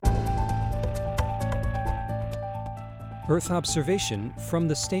Earth observation from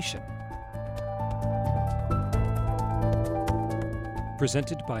the station.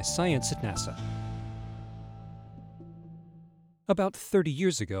 Presented by Science at NASA. About 30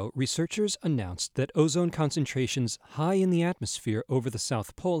 years ago, researchers announced that ozone concentrations high in the atmosphere over the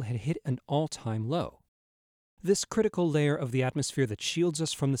South Pole had hit an all-time low. This critical layer of the atmosphere that shields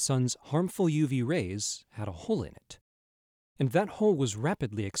us from the sun's harmful UV rays had a hole in it. And that hole was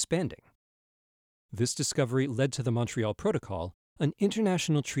rapidly expanding. This discovery led to the Montreal Protocol, an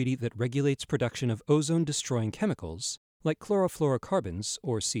international treaty that regulates production of ozone-destroying chemicals like chlorofluorocarbons,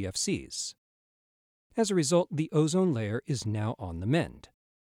 or CFCs. As a result, the ozone layer is now on the mend.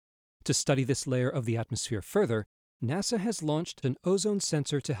 To study this layer of the atmosphere further, NASA has launched an ozone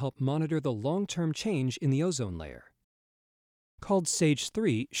sensor to help monitor the long-term change in the ozone layer. Called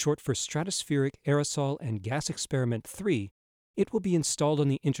SAGE-3, short for Stratospheric Aerosol and Gas Experiment 3, it will be installed on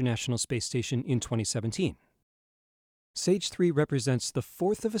the International Space Station in 2017. SAGE-3 represents the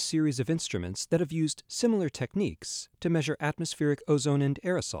fourth of a series of instruments that have used similar techniques to measure atmospheric ozone and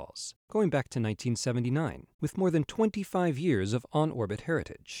aerosols, going back to 1979, with more than 25 years of on-orbit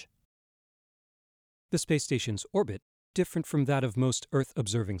heritage. The space station's orbit, different from that of most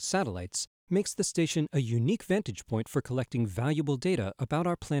Earth-observing satellites, makes the station a unique vantage point for collecting valuable data about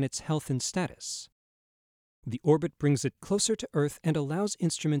our planet's health and status. The orbit brings it closer to Earth and allows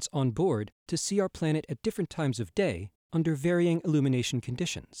instruments on board to see our planet at different times of day under varying illumination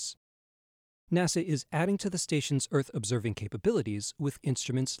conditions. NASA is adding to the station's Earth-observing capabilities with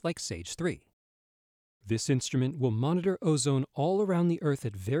instruments like SAGE-3. This instrument will monitor ozone all around the Earth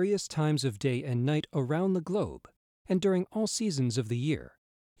at various times of day and night around the globe, and during all seasons of the year,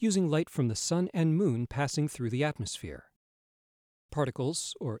 using light from the sun and moon passing through the atmosphere.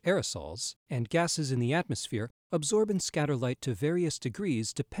 Particles, or aerosols, and gases in the atmosphere absorb and scatter light to various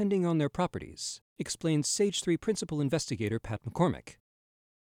degrees depending on their properties, explains SAGE-3 principal investigator Pat McCormick.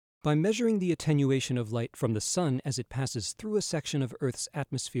 By measuring the attenuation of light from the sun as it passes through a section of Earth's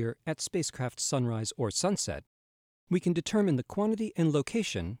atmosphere at spacecraft sunrise or sunset, we can determine the quantity and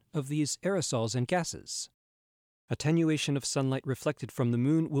location of these aerosols and gases. Attenuation of sunlight reflected from the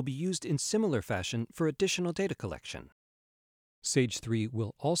moon will be used in similar fashion for additional data collection. SAGE-3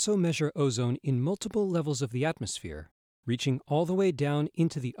 will also measure ozone in multiple levels of the atmosphere, reaching all the way down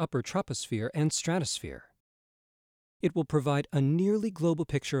into the upper troposphere and stratosphere. It will provide a nearly global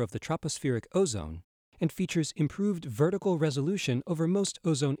picture of the tropospheric ozone and features improved vertical resolution over most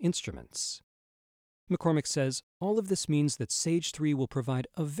ozone instruments. McCormick says all of this means that SAGE-3 will provide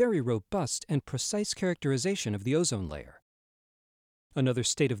a very robust and precise characterization of the ozone layer. Another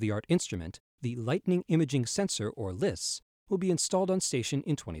state-of-the-art instrument, the Lightning Imaging Sensor, or LISS, will be installed on station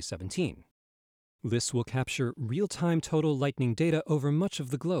in 2017. LISS will capture real-time total lightning data over much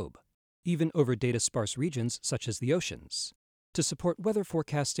of the globe, even over data-sparse regions such as the oceans, to support weather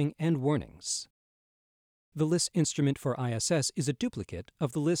forecasting and warnings. The LISS instrument for ISS is a duplicate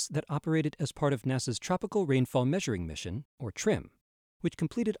of the LISS that operated as part of NASA's Tropical Rainfall Measuring Mission, or TRMM, which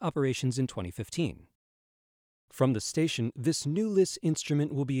completed operations in 2015. From the station, this new LISS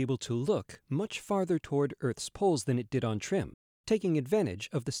instrument will be able to look much farther toward Earth's poles than it did on TRMM, taking advantage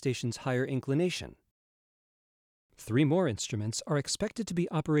of the station's higher inclination. 3 more instruments are expected to be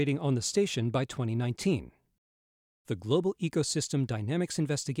operating on the station by 2019. The Global Ecosystem Dynamics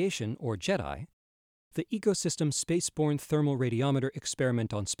Investigation, or GEDI, the Ecosystem Spaceborne Thermal Radiometer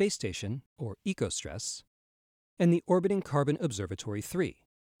Experiment on Space Station, or EcoStress, and the Orbiting Carbon Observatory 3,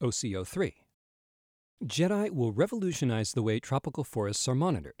 OCO3. GEDI will revolutionize the way tropical forests are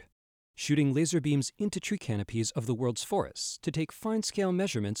monitored, shooting laser beams into tree canopies of the world's forests to take fine-scale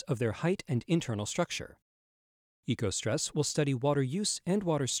measurements of their height and internal structure. EcoStress will study water use and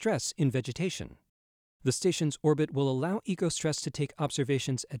water stress in vegetation. The station's orbit will allow EcoStress to take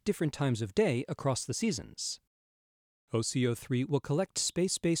observations at different times of day across the seasons. OCO3 will collect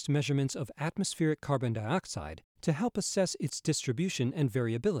space-based measurements of atmospheric carbon dioxide to help assess its distribution and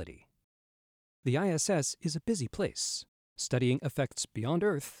variability. The ISS is a busy place, studying effects beyond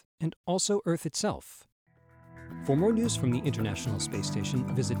Earth and also Earth itself. For more news from the International Space Station,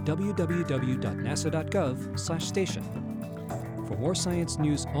 visit www.nasa.gov/station. For more science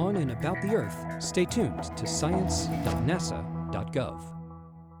news on and about the Earth, stay tuned to science.nasa.gov.